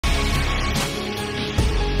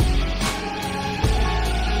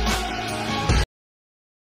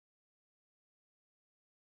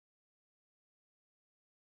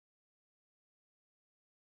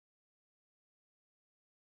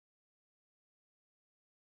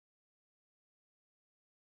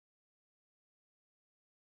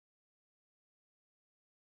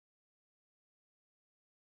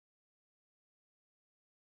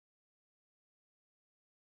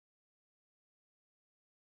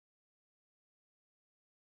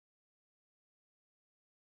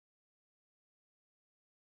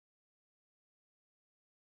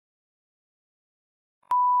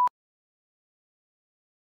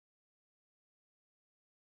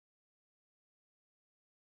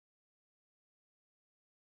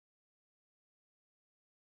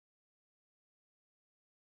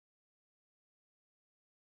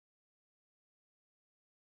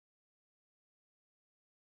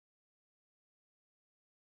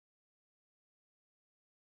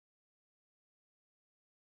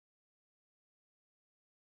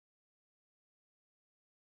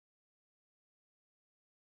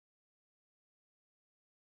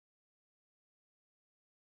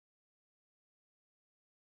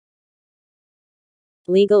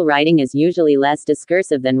Legal writing is usually less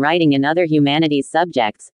discursive than writing in other humanities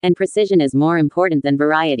subjects, and precision is more important than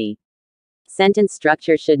variety. Sentence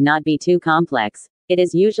structure should not be too complex. It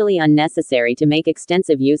is usually unnecessary to make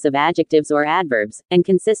extensive use of adjectives or adverbs, and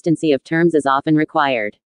consistency of terms is often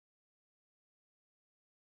required.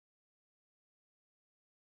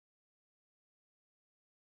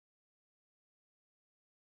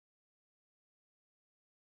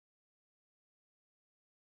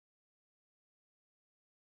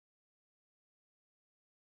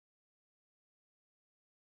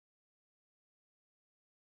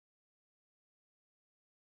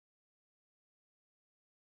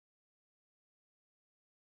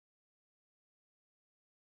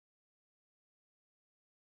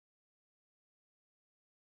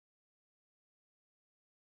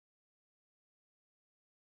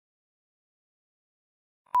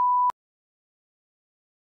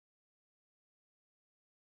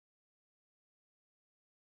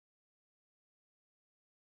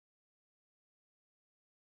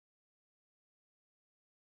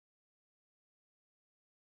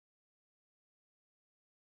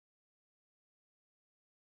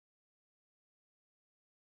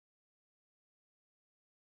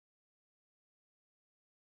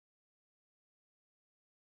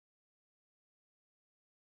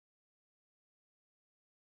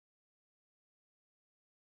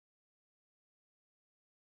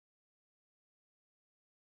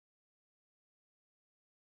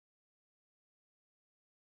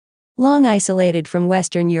 Long isolated from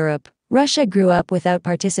Western Europe, Russia grew up without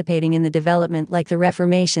participating in the development like the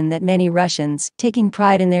Reformation that many Russians, taking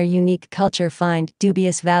pride in their unique culture, find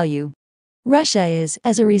dubious value. Russia is,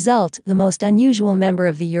 as a result, the most unusual member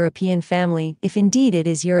of the European family, if indeed it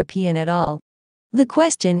is European at all. The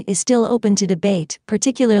question is still open to debate,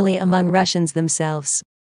 particularly among Russians themselves.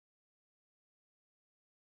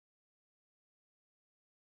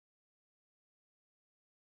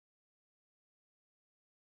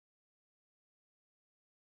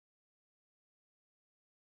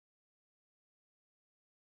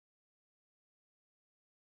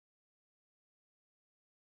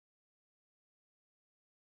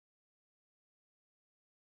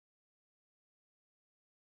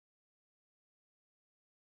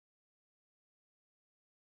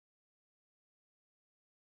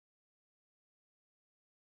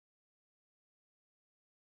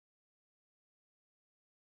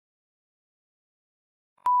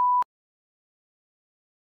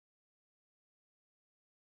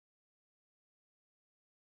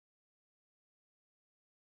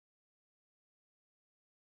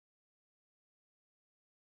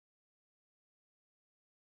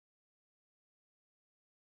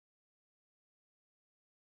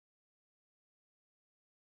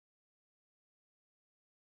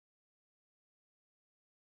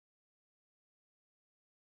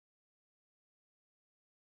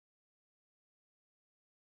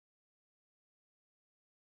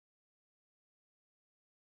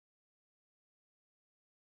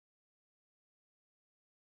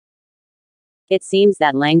 It seems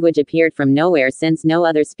that language appeared from nowhere since no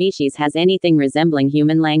other species has anything resembling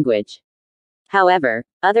human language. However,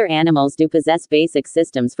 other animals do possess basic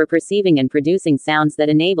systems for perceiving and producing sounds that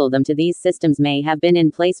enable them to. These systems may have been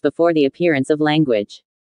in place before the appearance of language.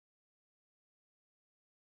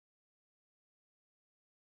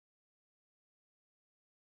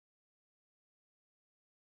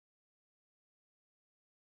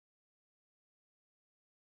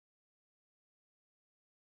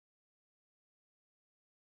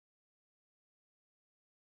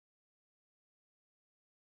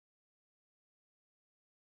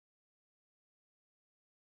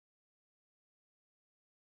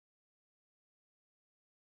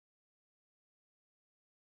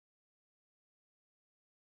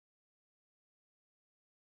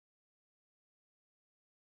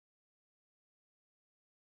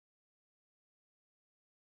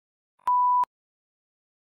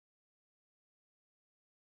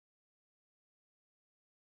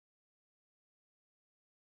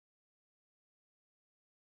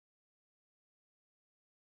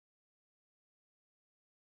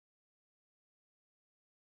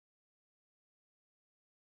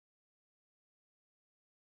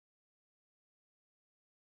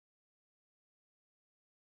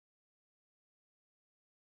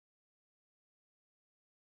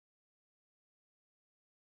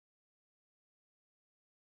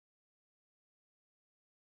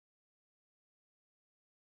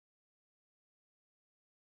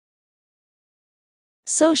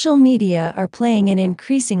 Social media are playing an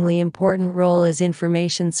increasingly important role as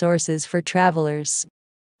information sources for travelers.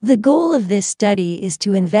 The goal of this study is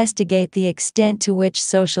to investigate the extent to which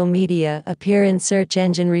social media appear in search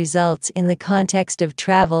engine results in the context of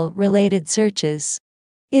travel-related searches.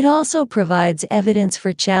 It also provides evidence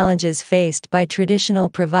for challenges faced by traditional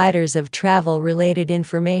providers of travel-related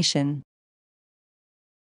information.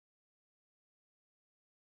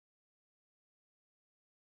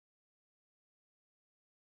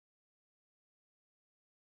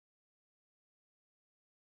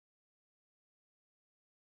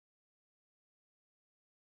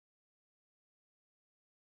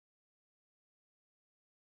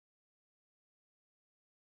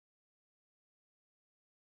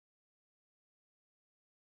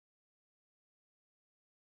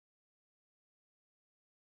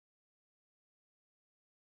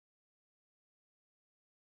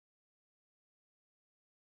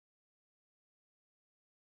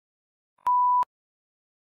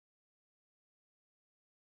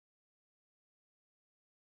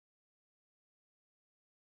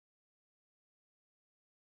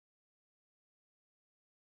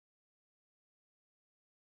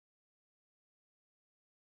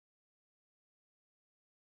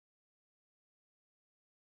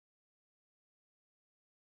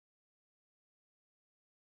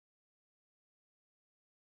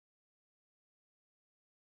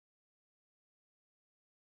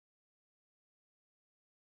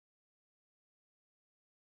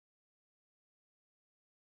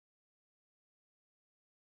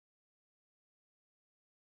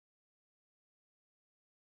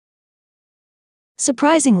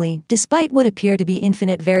 Surprisingly, despite what appear to be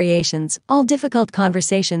infinite variations, all difficult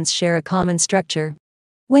conversations share a common structure.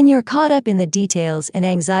 When you're caught up in the details and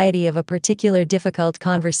anxiety of a particular difficult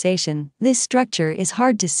conversation, this structure is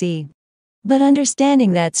hard to see. But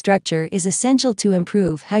understanding that structure is essential to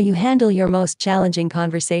improve how you handle your most challenging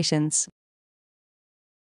conversations.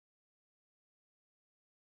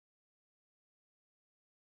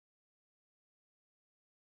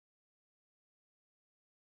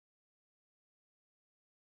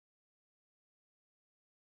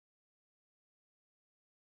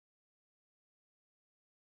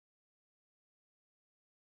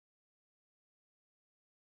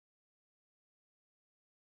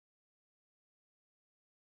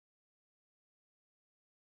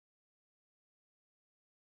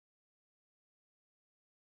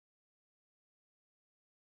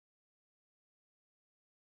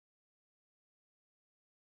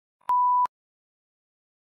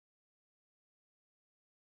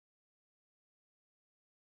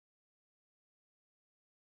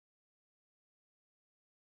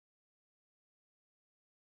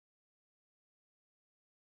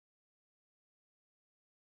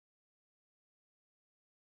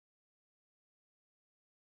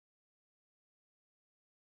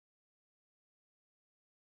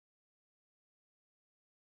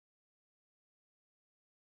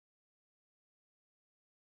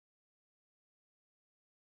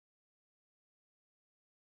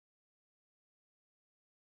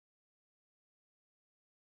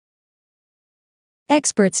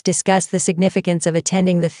 Experts discuss the significance of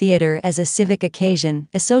attending the theater as a civic occasion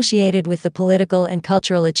associated with the political and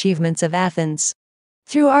cultural achievements of Athens.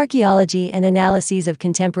 Through archaeology and analyses of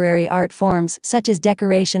contemporary art forms, such as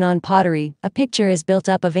decoration on pottery, a picture is built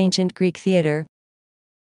up of ancient Greek theater.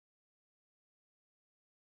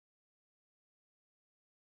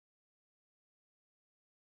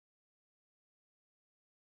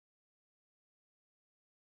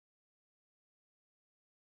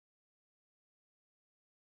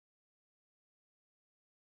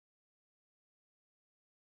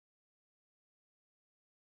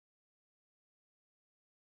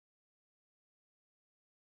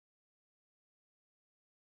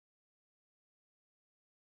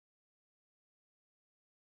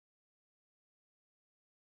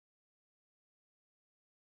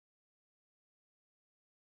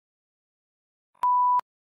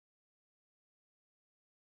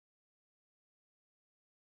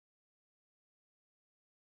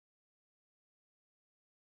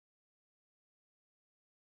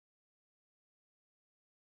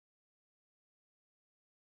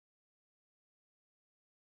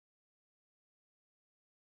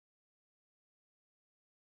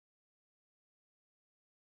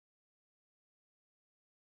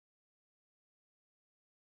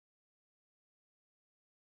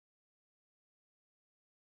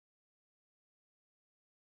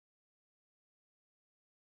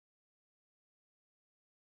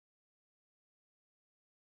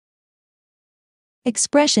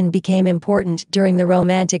 Expression became important during the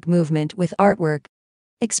Romantic movement with artwork,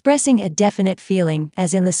 expressing a definite feeling,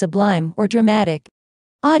 as in the sublime or dramatic.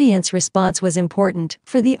 Audience response was important,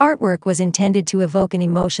 for the artwork was intended to evoke an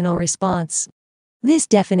emotional response. This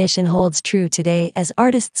definition holds true today as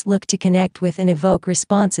artists look to connect with and evoke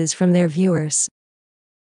responses from their viewers.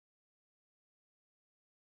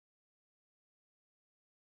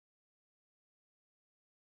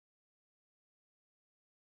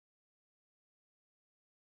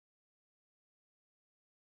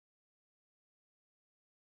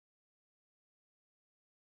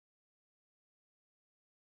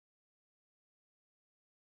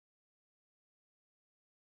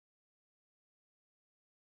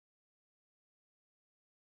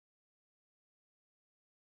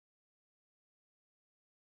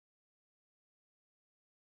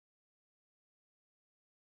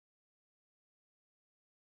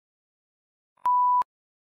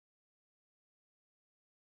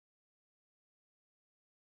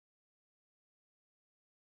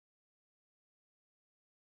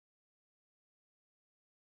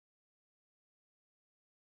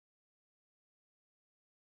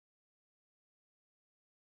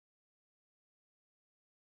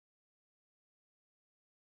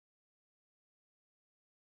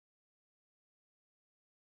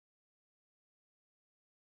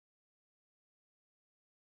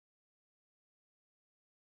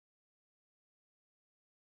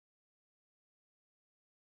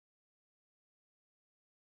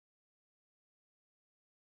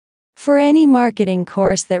 For any marketing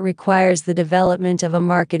course that requires the development of a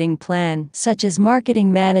marketing plan, such as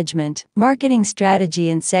marketing management, marketing strategy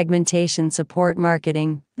and segmentation support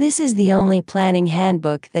marketing, this is the only planning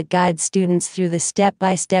handbook that guides students through the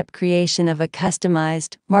step-by-step creation of a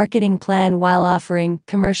customized marketing plan while offering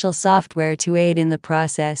commercial software to aid in the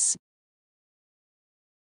process.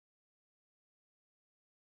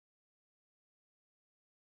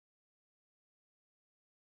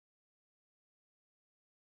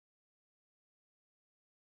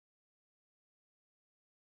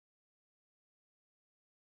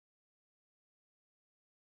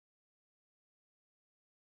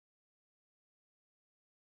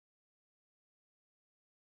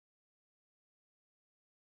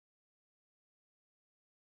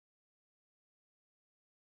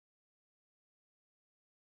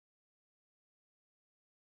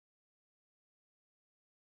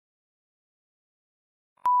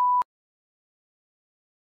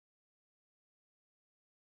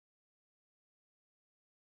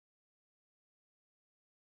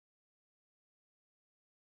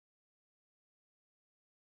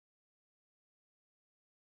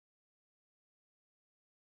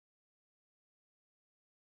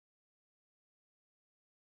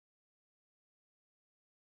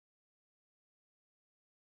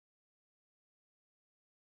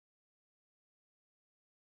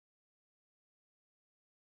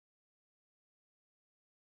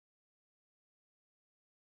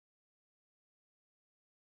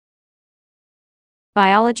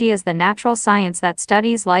 Biology is the natural science that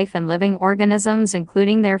studies life and living organisms,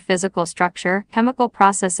 including their physical structure, chemical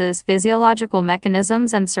processes, physiological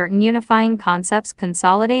mechanisms, and certain unifying concepts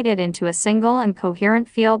consolidated into a single and coherent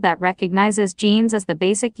field that recognizes genes as the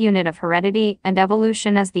basic unit of heredity and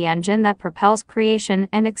evolution as the engine that propels creation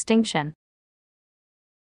and extinction.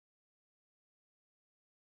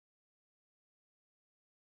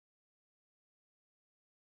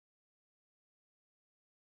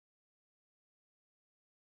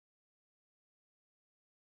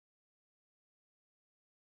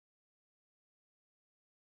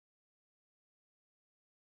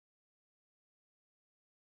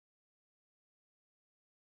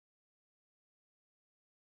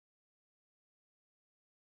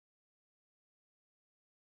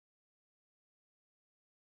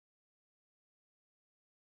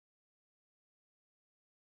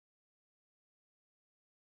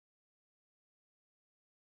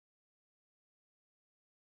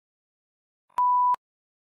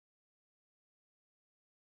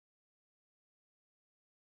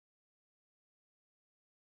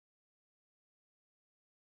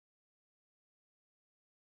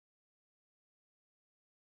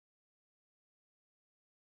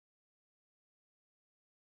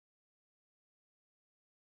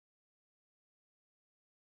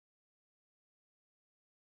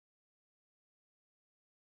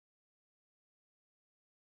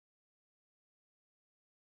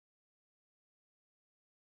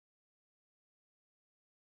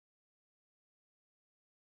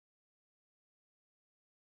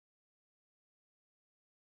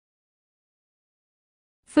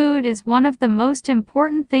 Food is one of the most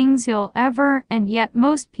important things you'll ever, and yet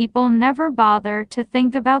most people never bother to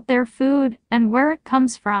think about their food and where it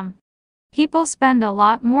comes from. People spend a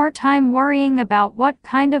lot more time worrying about what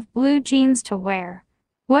kind of blue jeans to wear,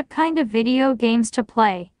 What kind of video games to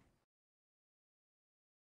play?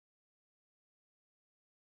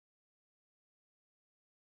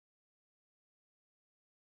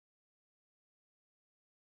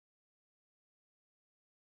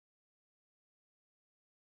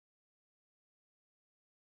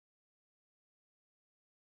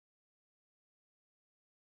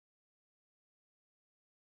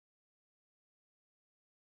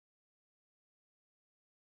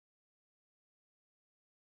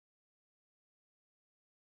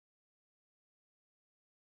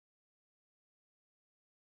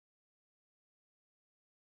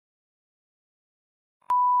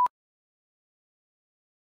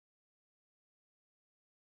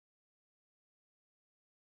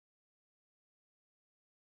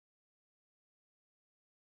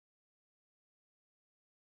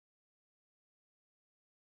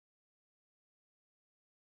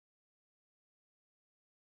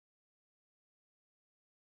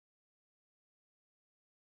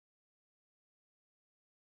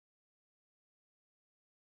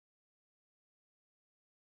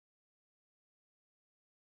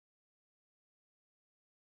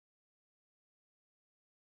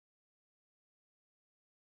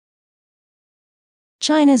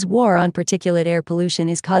 China's war on particulate air pollution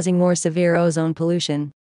is causing more severe ozone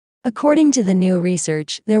pollution. According to the new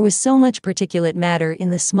research, there was so much particulate matter in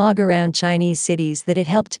the smog around Chinese cities that it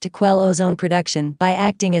helped to quell ozone production by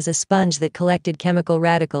acting as a sponge that collected chemical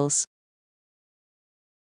radicals.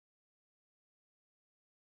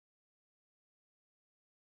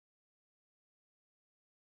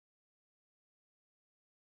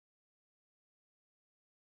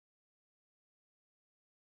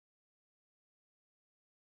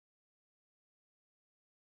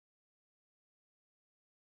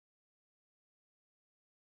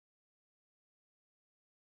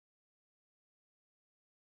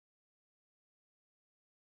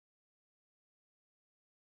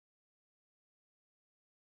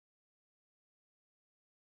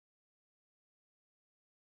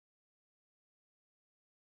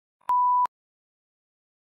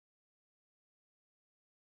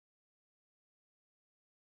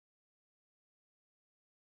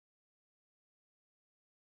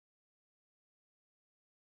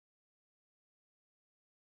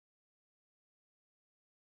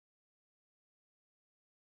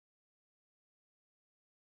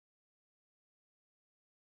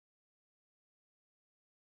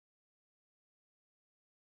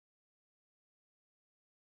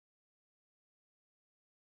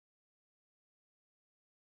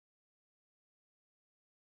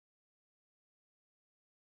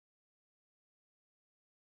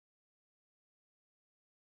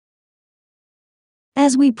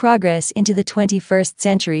 As we progress into the 21st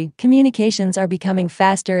century, communications are becoming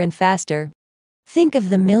faster and faster. Think of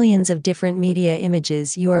the millions of different media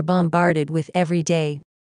images you are bombarded with every day.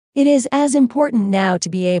 It is as important now to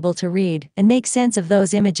be able to read and make sense of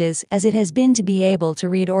those images as it has been to be able to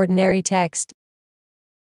read ordinary text.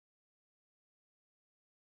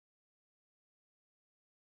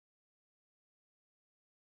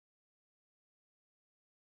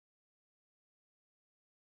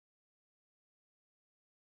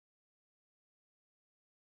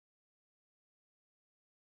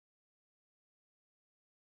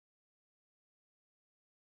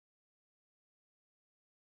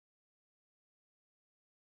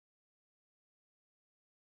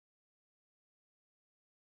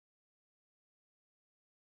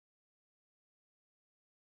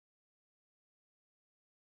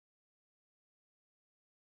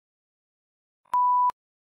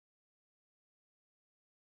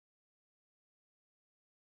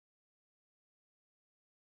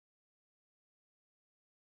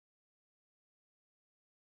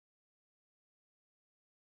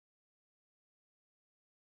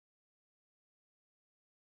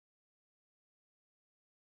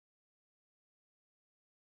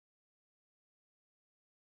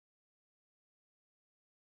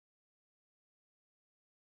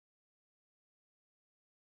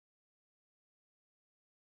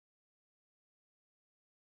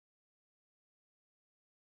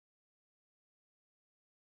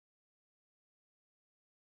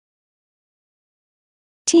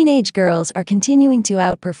 Teenage girls are continuing to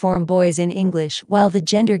outperform boys in English, while the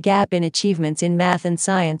gender gap in achievements in math and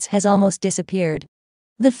science has almost disappeared.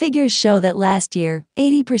 The figures show that last year,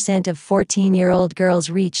 80% of 14-year-old girls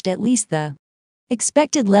reached at least the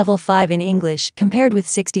expected level 5 in English, compared with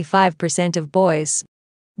 65% of boys.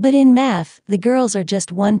 But in math, the girls are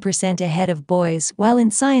just 1% ahead of boys, while in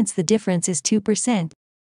science the difference is 2%.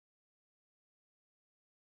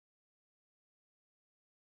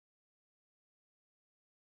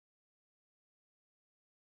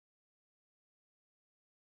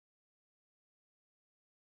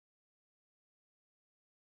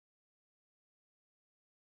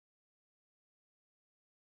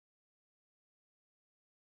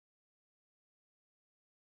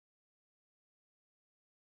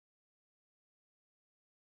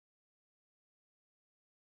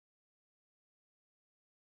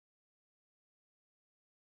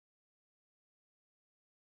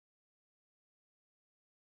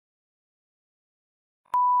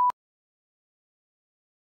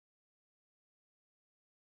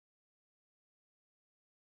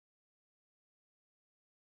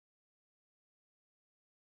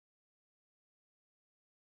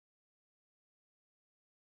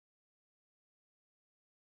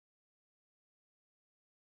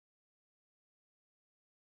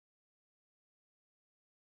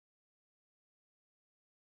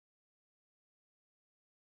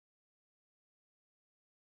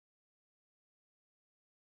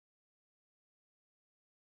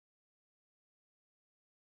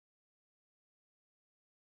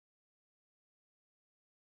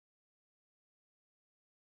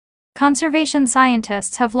 conservation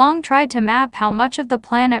scientists have long tried to map how much of the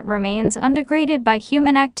planet remains undegraded by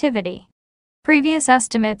human activity. Previous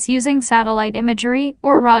estimates using satellite imagery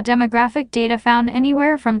or raw demographic data found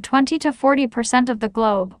anywhere from 20 to 40% of the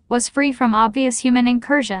globe was free from obvious human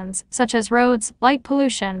incursions, such as roads, light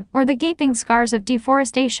pollution, or the gaping scars of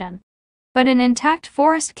deforestation. But an intact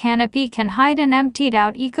forest canopy can hide an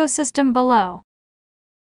emptied-out ecosystem below.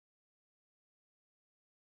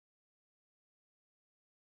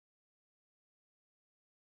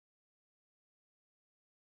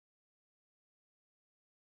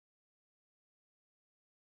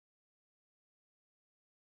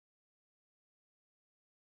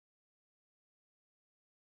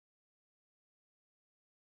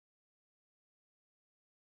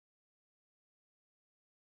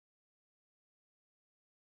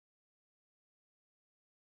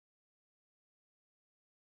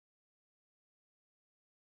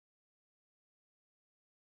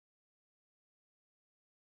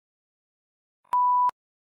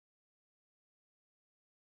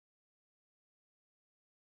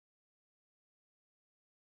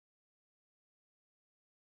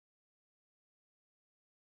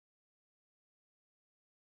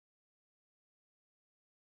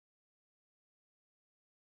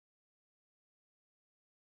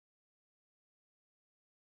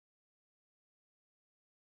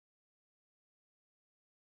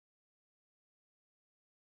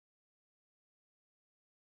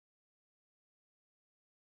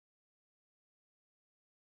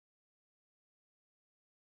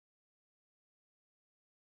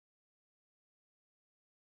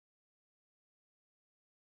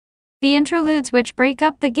 The interludes, which break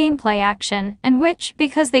up the gameplay action, and which,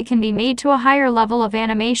 because they can be made to a higher level of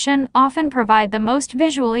animation, often provide the most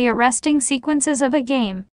visually arresting sequences of a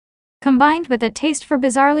game. Combined with a taste for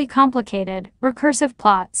bizarrely complicated, recursive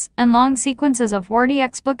plots, and long sequences of wordy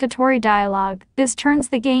explicatory dialogue, this turns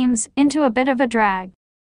the games into a bit of a drag.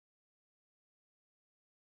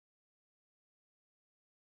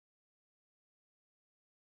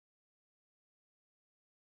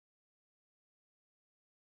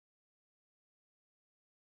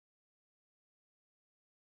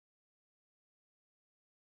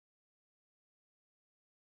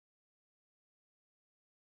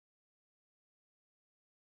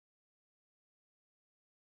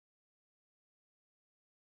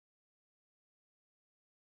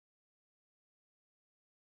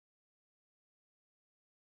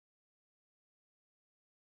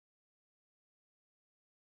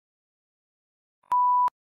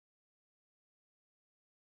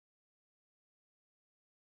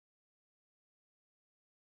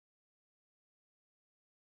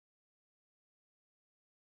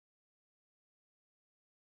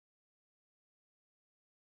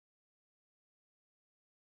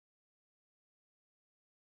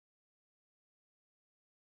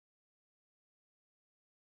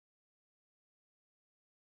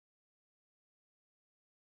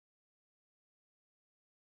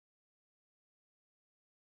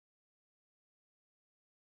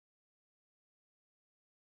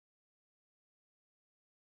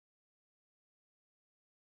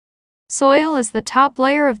 Soil is the top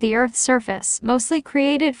layer of the Earth's surface, mostly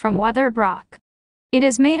created from weathered rock. It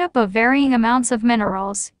is made up of varying amounts of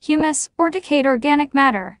minerals, humus, or decayed organic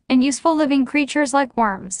matter, and useful living creatures like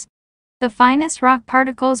worms. The finest rock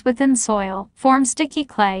particles within soil form sticky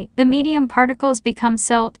clay, the medium particles become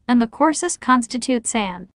silt, and the coarsest constitute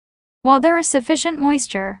sand. While there is sufficient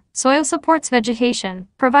moisture, soil supports vegetation,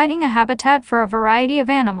 providing a habitat for a variety of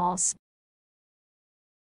animals.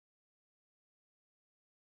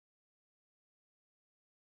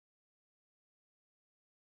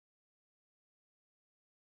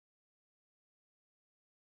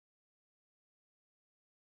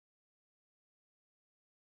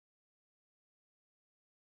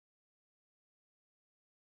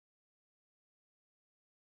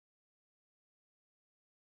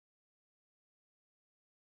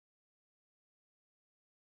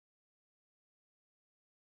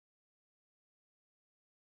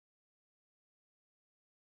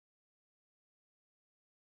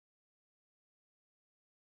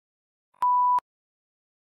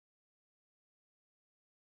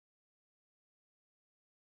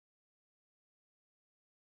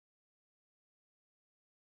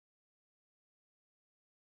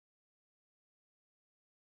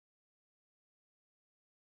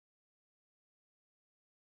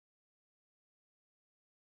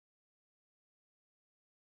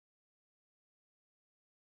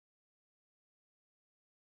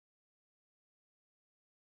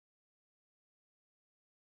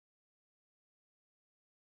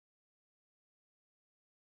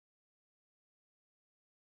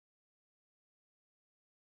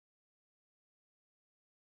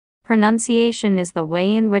 Pronunciation is the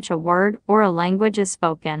way in which a word or a language is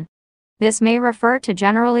spoken. This may refer to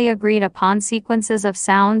generally agreed upon sequences of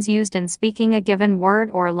sounds used in speaking a given word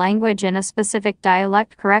or language in a specific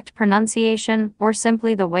dialect. Correct pronunciation, or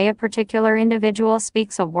simply the way a particular individual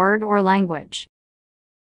speaks a word or language.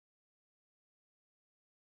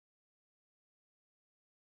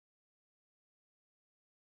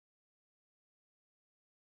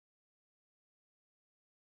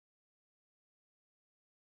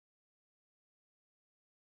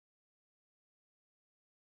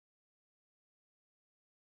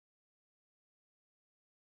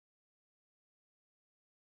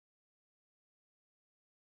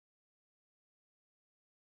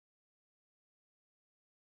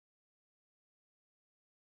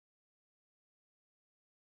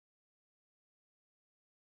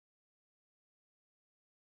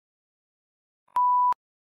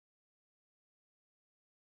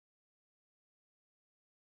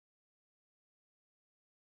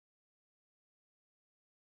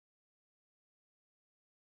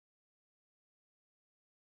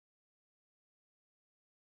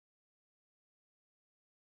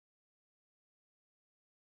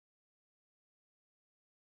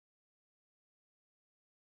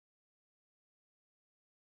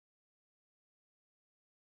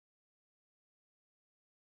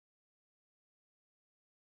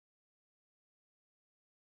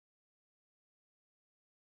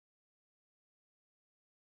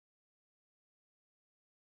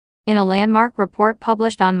 In a landmark report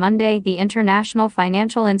published on Monday, the International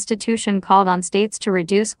Financial Institution called on states to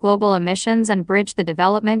reduce global emissions and bridge the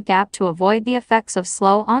development gap to avoid the effects of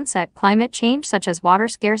slow-onset climate change such as water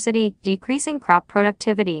scarcity, decreasing crop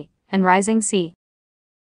productivity, and rising sea